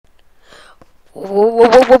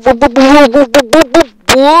What's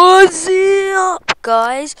up,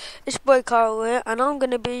 guys? It's boy Carl here, and I'm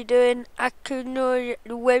gonna be doing Akinator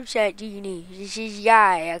the website genie. This is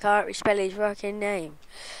Yai. I can't spell his fucking name.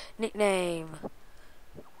 Nickname.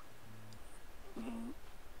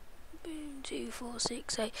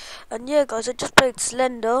 2468. And yeah, guys, I just played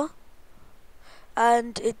Slender,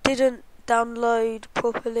 and it didn't download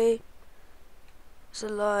properly. So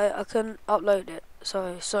like, I couldn't upload it.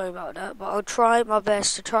 Sorry about that. But I'll try my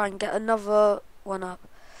best to try and get another one up.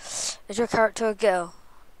 Is your character a girl?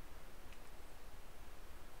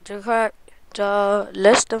 Is your character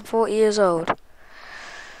less than 40 years old?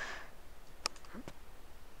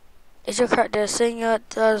 Is your character a singer?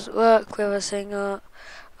 Does work with a singer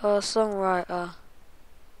or a songwriter?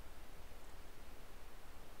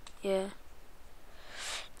 Yeah.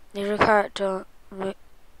 Is your character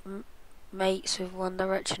mates with One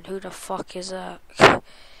Direction? Who the fuck is that?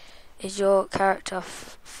 Is your character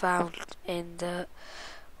found in the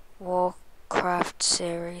Warcraft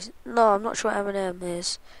series? No, I'm not sure what Eminem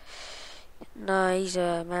is. No, he's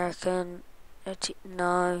American.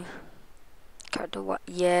 No. Character what?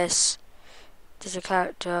 Yes. Does your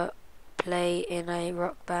character play in a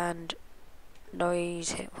rock band? No,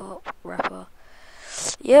 he's hip hop rapper.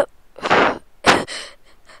 Yep.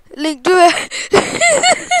 Link to it.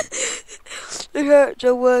 The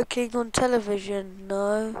character working on television?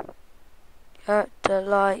 No. Character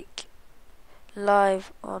like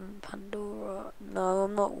live on Pandora? No,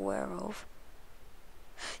 I'm not aware of.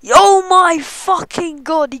 Oh my fucking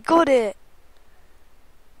god, he got it!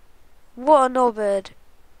 What a knobhead.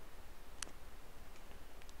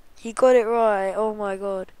 He got it right, oh my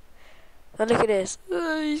god. And look at this.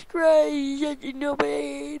 Oh, he's great, he's such a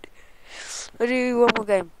knobhead. I'll do one more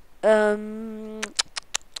game.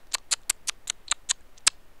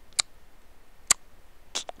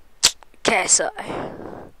 KSI.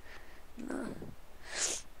 No.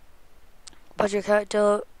 But your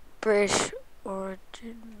character British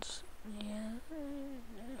origins? Yeah.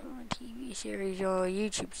 A TV series or a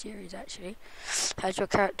YouTube series actually. Has your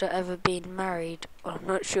character ever been married? I'm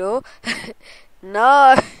not sure.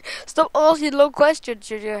 No! Stop asking long questions.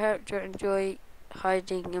 Should your character enjoy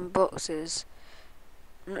hiding in boxes?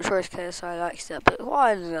 I'm not sure if KSI likes that, but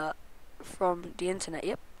why is that? From the internet,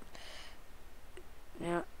 yep.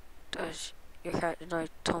 Yeah. Does your character know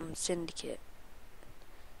Tom Syndicate?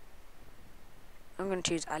 I'm going to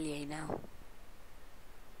choose Allier now.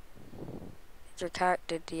 Is your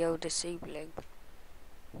character the oldest sibling?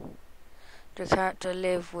 Does your character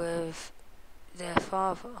live with their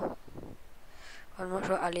father? I'm not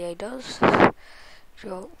sure what Allier does. Does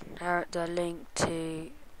your character link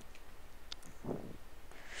to...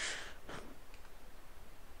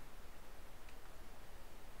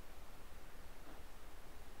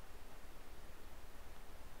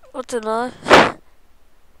 I don't know.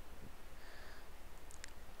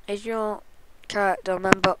 Is your character a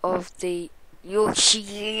member of the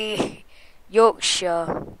Yorkshire?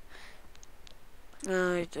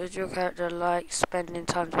 Does your character like spending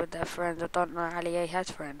time with their friends? I don't know. Allier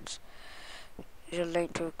has friends. Is your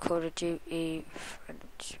link to Call of Duty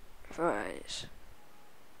French fries?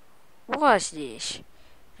 What's this?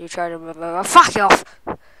 You try to remember? Fuck off!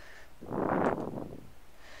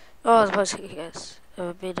 Oh, I was supposed to guess.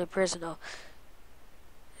 Being a prisoner.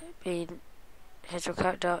 Has your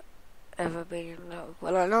character ever been in love?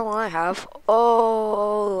 Well, I know I have.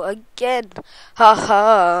 Oh, again.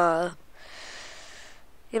 Haha.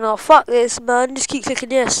 You know, fuck this, man. Just keep clicking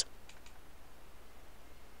yes.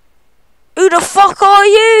 Who the fuck are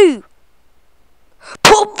you?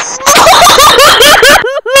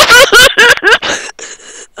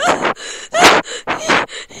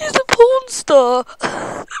 He's a porn star.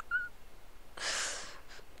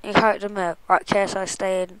 Your character met. Right, KSI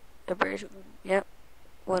staying a British. Yep.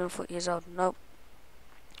 1 and 40 years old. Nope.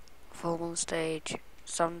 Perform on stage.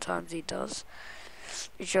 Sometimes he does.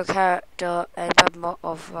 Is your character a member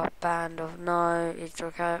of a band of no? Is your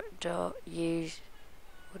character use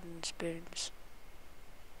wooden spoons?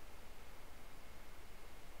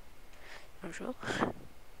 Not sure.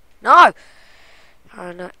 No!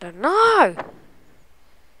 I'm not done. No!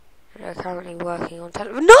 They're currently working on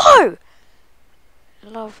television. No!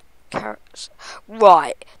 Love carrots.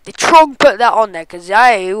 Right. The Tron put that on there because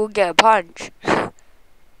they will get a punch. The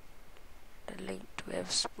linked with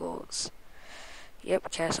sports. Yep,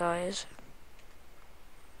 KSI is.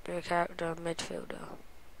 Your character midfielder.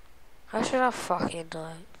 How should I fucking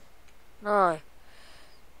know? No.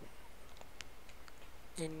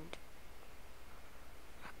 And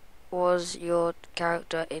was your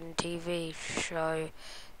character in TV show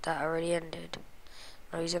that already ended?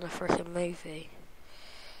 No, he's in a freaking movie.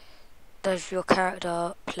 Does your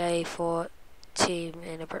character play for team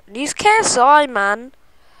in a... He's KSI, man!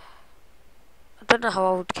 I don't know how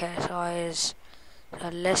old KSI is.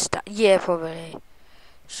 Less that... Yeah, probably.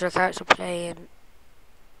 Does your character play in...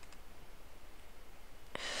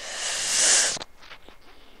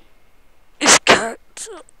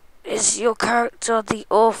 Is your character the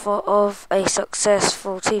author of a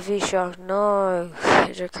successful TV show? No.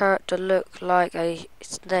 Does your character look like a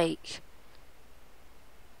snake?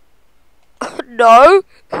 No.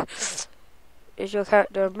 Is your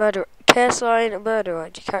character a murderer? KSI ain't a murderer.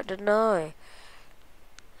 Is your character? No.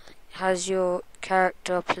 Has your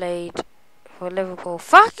character played for Liverpool?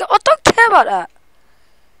 Fuck it, I don't care about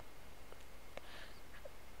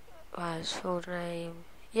that. His full name?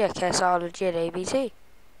 Yeah, KSI legit ABT.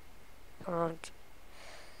 Come on.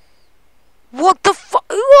 What the fuck?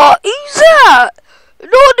 What? Who's that? No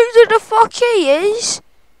one knows who the fuck he is.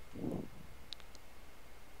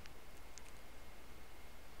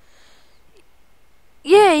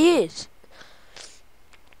 Yeah, he is.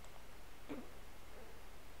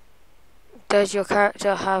 Does your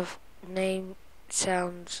character have name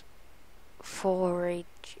sounds for a...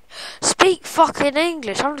 Speak fucking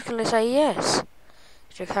English. I'm just gonna say yes.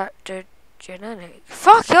 Is your character genetic?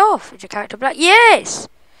 Fuck off. Is your character black? Yes.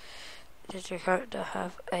 Does your character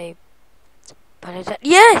have a bad...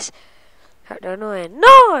 Yes. Character annoying?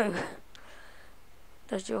 No.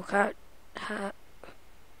 Does your character have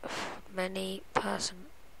many personas?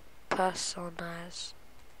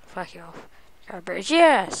 Fuck you off. British?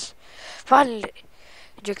 Yes. Finally,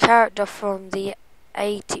 did your character from the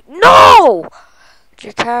 80s? No! Did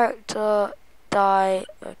your character die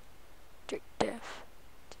a death?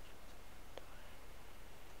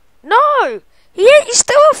 No! He ain't, he's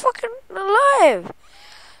still fucking alive!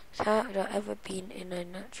 Has character ever been in a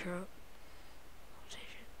natural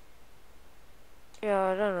position? Yeah,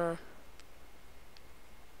 I don't know.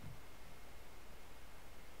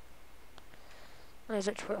 No, it's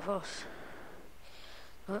actually quite false.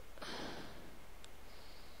 What?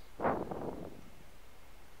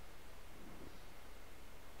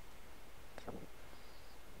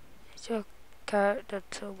 Is your character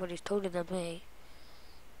somebody's taller than me?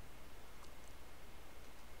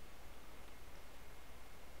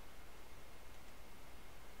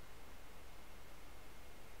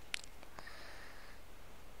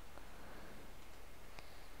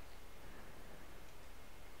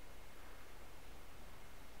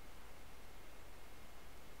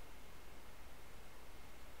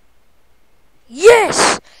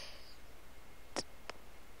 Yes!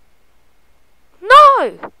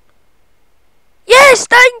 No! Yes,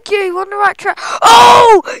 thank you! On the right track.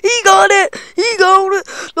 Oh! He got it! He got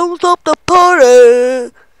it! Don't stop the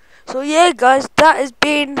party! So yeah, guys, that has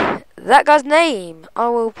been that guy's name. I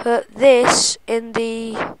will put this in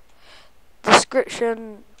the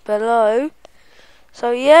description below.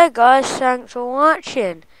 So yeah, guys, thanks for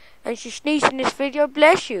watching. And if you're sneezing this video,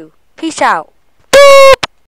 bless you. Peace out. Boop!